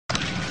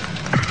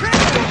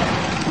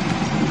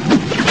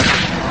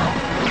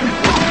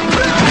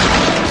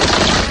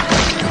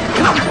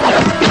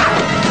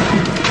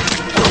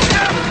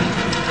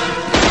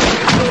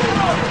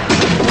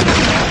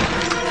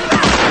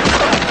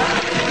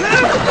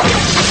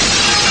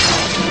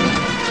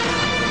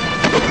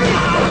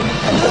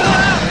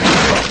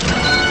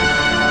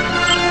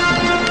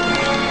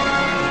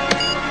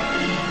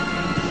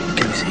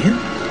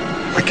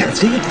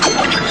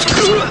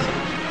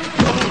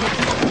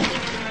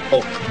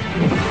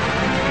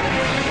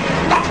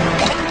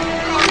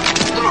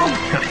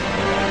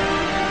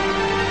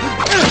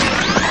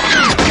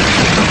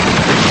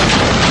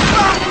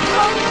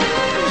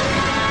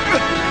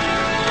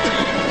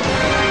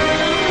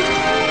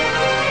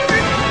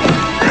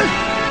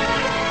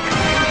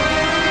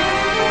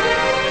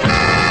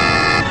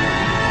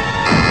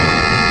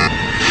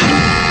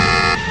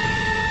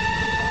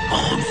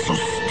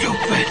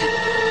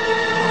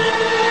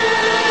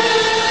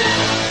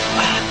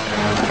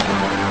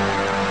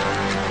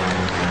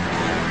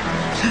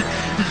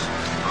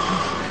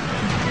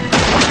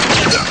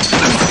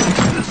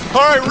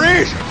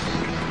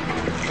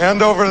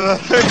Hand over the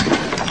thing.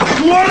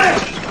 You want it?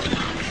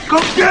 Go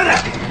get it!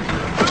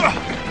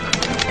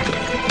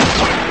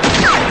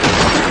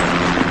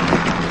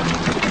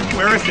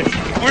 Where is it?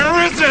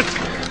 Where is it?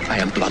 I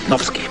am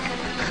Blodnovsky.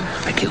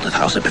 I killed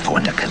 1,000 before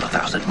and I killed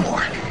 1,000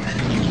 more.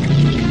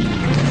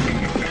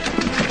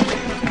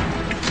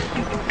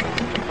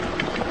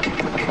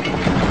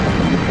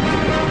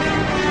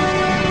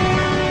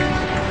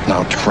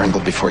 Now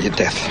tremble before your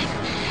death.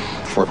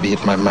 For be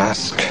it my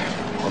mask,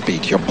 or be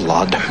it your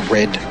blood,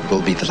 red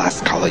will be the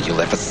last color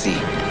you'll ever see.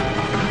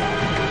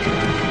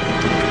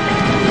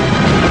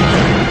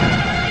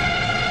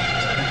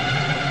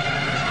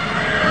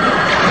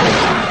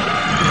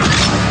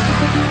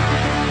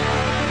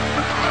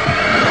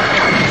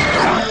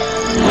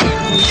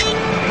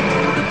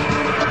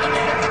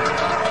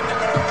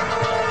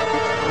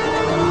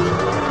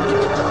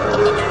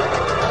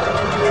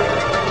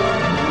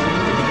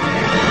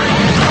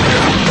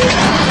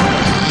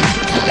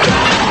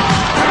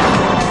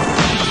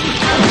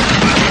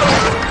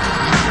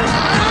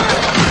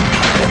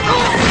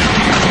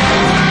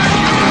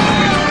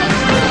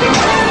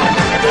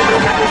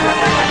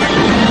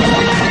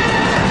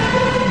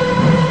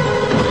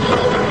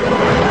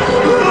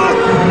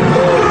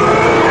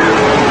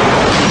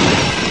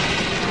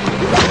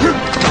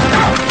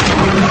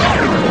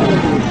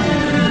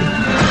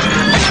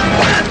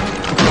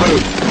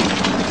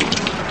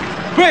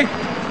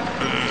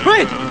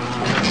 Reid!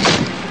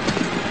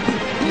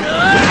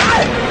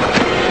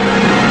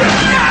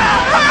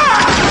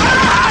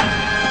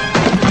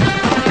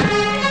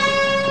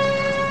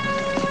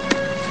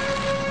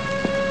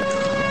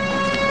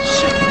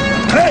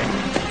 Hey!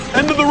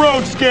 End of the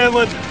road,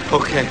 Scanlon.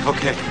 Okay.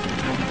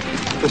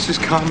 Let's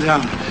just calm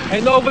down.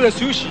 Hand over the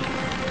sushi.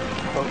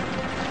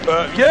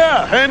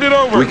 Yeah, hand it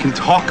over. We can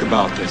talk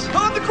about this.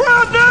 On the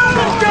ground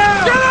now!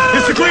 Get out!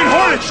 It's the Green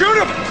Hornet! Shoot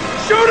him!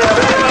 Shoot him!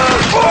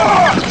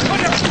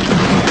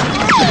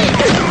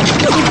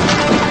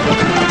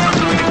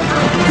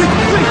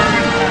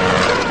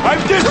 I'm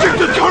District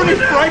Attorney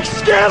Frank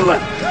Scanlon!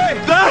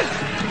 That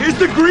is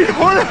the Green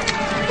Hornet!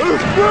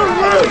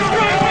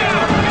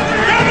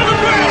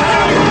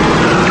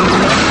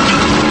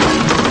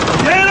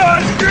 Get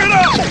on! Get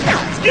up!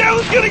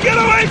 Scanlon's gonna get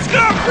away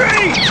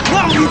scot-free!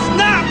 No, he's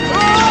not!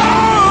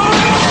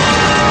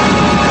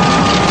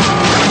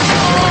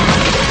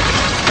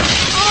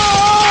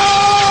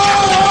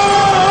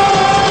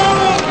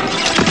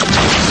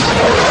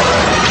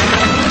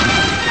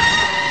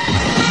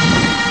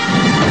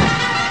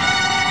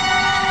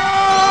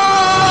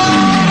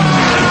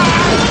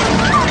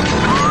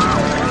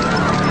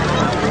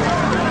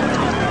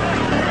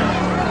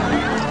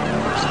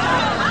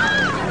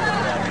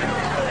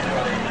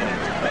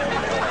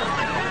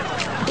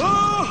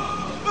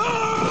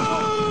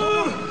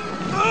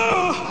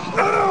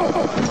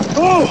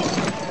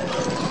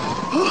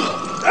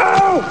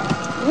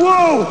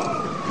 Whoa!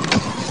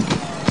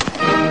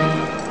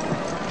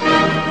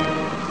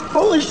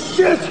 Holy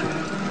shit!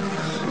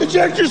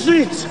 Ejector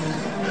seats!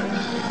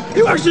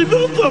 You actually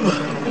built them!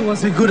 It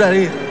was a good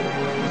idea.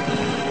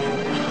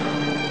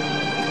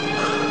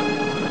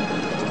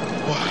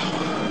 Wow.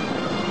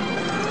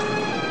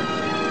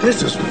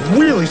 This is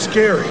really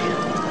scary.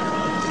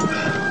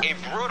 A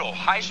brutal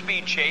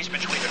high-speed chase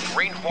between the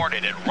Green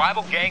Hornet and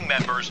rival gang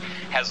members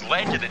has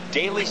led to the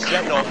Daily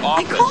Sentinel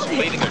office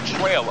leaving a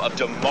trail of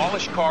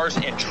demolished cars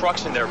and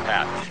trucks in their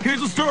path.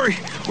 Here's the story.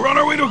 We're on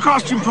our way to a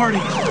costume party.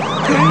 We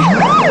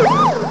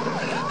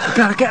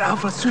gotta get out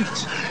of the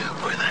streets.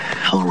 Where the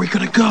hell are we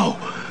gonna go?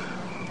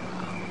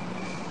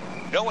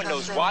 No one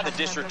knows why the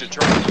district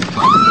attorney...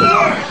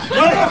 No,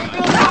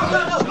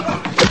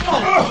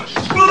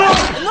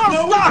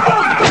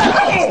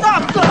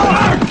 stop!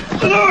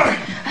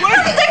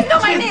 They know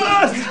my name!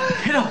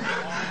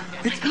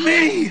 It's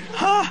me!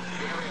 Huh?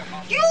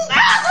 You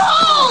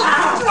assholes!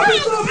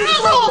 You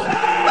assholes!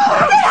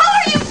 What the hell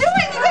are you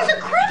doing? You guys are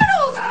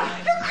criminals!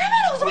 You're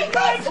criminals! Oh my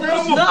God!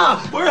 Stop!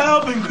 We're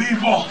helping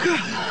people!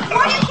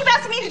 Why do you keep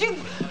asking me to do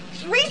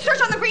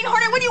research on the Green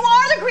Hornet when you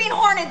are the Green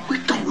Hornet? We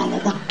don't know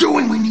what we're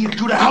doing. We need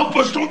you to help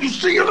us. Don't you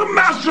see? You're the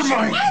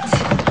mastermind! What?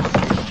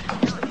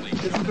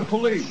 This is the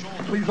police.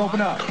 Please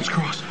open up. Let's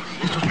cross.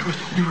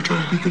 We were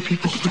trying to be good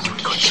people.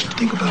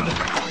 Think about it.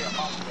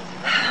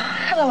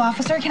 Hello,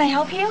 officer. Can I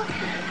help you?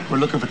 We're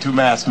looking for 2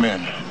 masked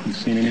men. You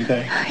seen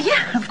anything?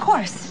 Yeah, of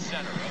course.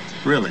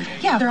 Really?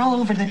 Yeah, they're all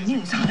over the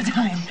news all the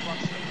time.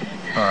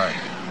 All right.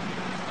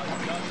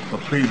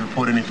 Well, please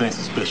report anything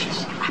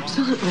suspicious.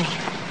 Absolutely.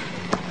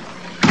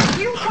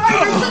 You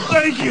guys are such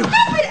Thank you.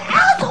 stupid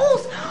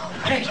assholes!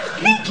 What are you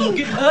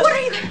thinking? What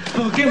are you...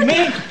 Forgive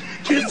me.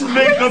 Kiss and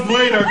make up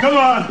later. Come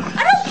on.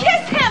 I don't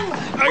kiss him!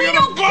 I We got a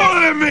don't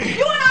bullet in me.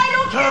 You and I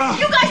don't kiss!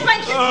 You guys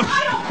might kiss!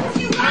 I don't kiss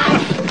you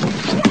guys!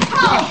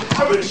 Oh.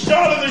 I've been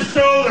shot in the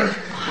shoulder.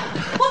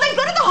 Well, then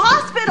go to the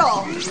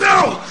hospital!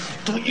 No!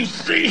 Don't you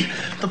see?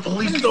 The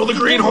police know the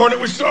Green Hornet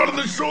was shot in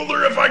the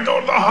shoulder. If I go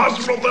to the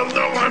hospital, they'll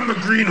know I'm the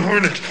Green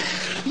Hornet.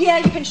 Yeah,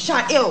 you've been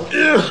shot. Ew.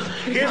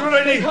 Here's what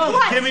I need.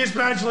 What? Give me a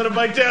spatula to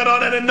bite down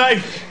on and a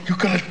knife. You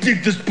gotta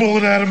dig this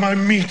bullet out of my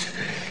meat.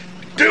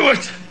 do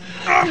it!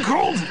 I'm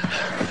cold.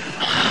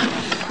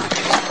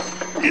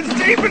 It's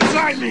deep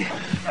inside me.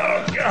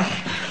 Oh, God.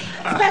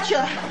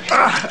 Spatula.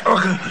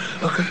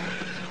 Okay.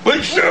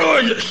 Wait,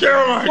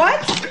 sterilize.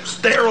 What?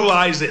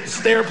 Sterilize it.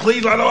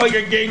 Please, I don't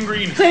get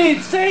gangrene. Say it.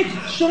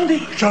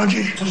 Shanti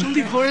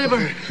forever.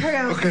 Hurry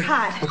on. Okay.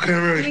 Hot. Okay,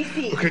 I'm ready. Let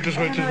me see. Okay, just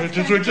wait.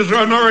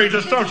 I'm not ready.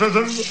 Just stop.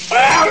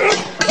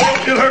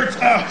 It hurts.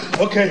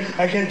 Okay,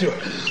 I can't do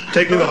it.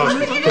 Take me to the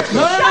hospital.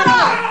 Shut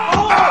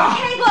up!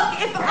 Okay,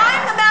 look, if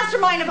I'm the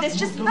mastermind of this,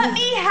 just let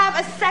me have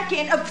a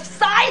second of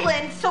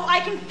silence so I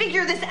can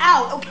figure this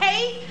out,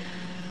 okay?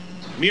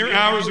 Mere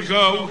hours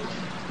ago,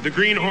 the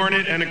Green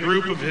Hornet and a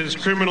group of his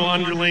criminal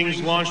underlings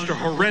launched a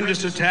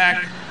horrendous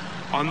attack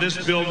on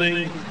this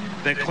building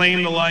that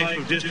claimed the life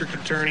of District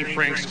Attorney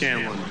Frank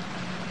Scanlon.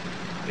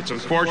 It's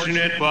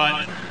unfortunate,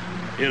 but,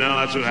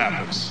 that's what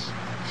happens.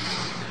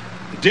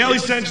 The Daily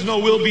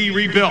Sentinel will be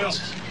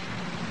rebuilt.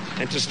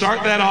 And to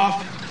start that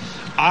off,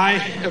 I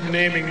am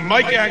naming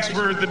Mike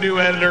Axford the new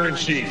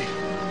editor-in-chief.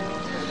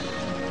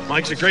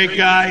 Mike's a great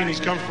guy, and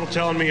he's comfortable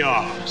telling me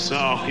off,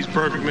 so he's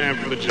perfect man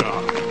for the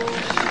job.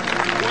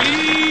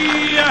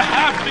 We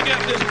have to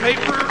get this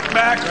paper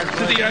back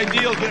to the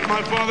ideal that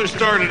my father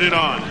started it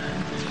on.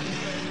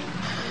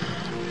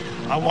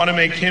 I want to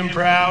make him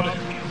proud,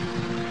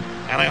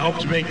 and I hope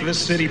to make this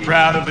city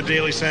proud of the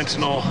Daily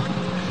Sentinel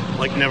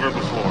like never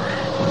before.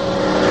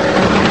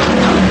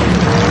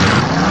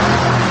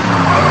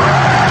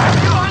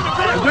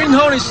 The Green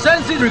Hornet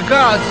sends its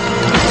regards.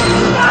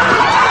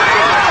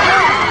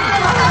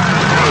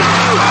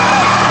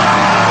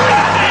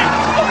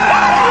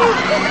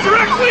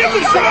 Directly in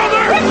the shoulder!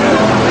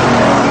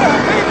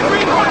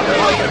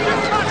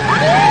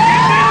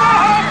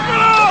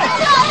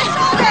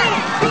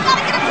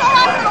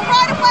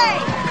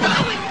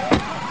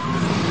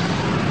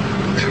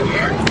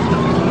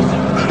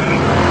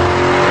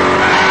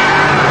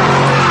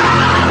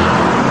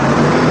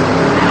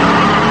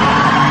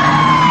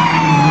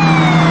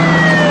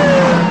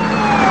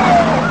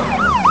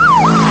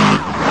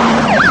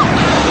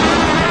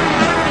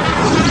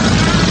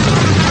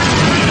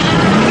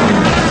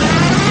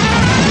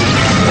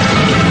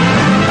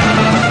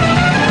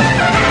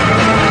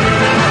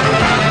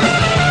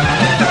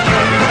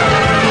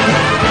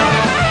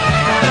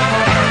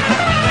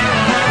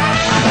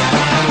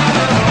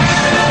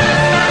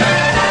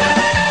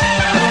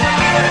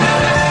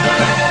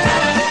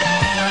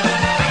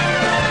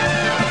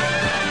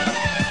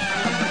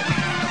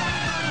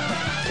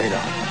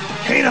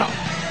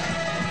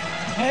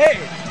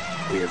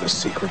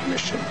 Secret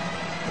mission.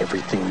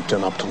 Everything we've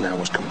done up till now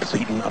was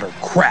complete and utter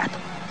crap.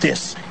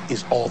 This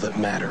is all that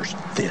matters.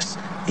 This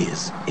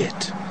is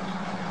it.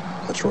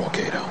 Let's roll,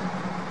 Kato.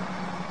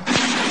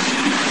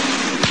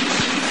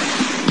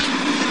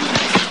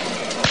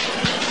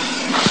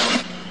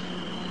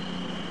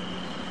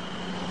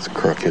 It's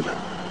crooked.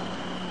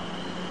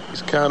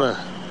 He's kind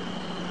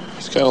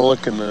of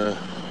looking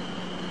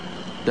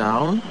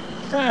Down?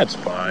 That's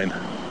fine.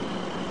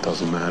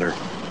 Doesn't matter.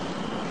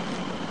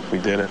 We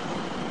did it.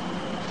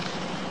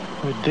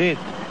 We did.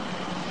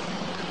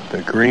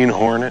 The Green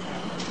Hornet,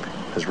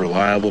 his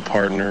reliable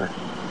partner,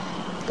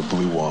 the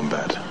Blue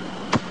Wombat.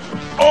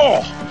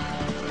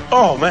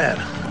 Oh man.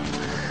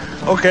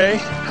 Okay,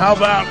 how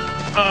about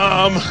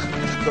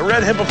the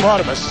Red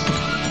Hippopotamus?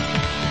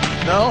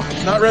 No,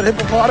 not Red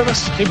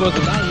Hippopotamus. He was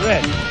not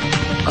red.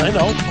 I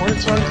know,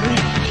 Hornet's on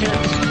green.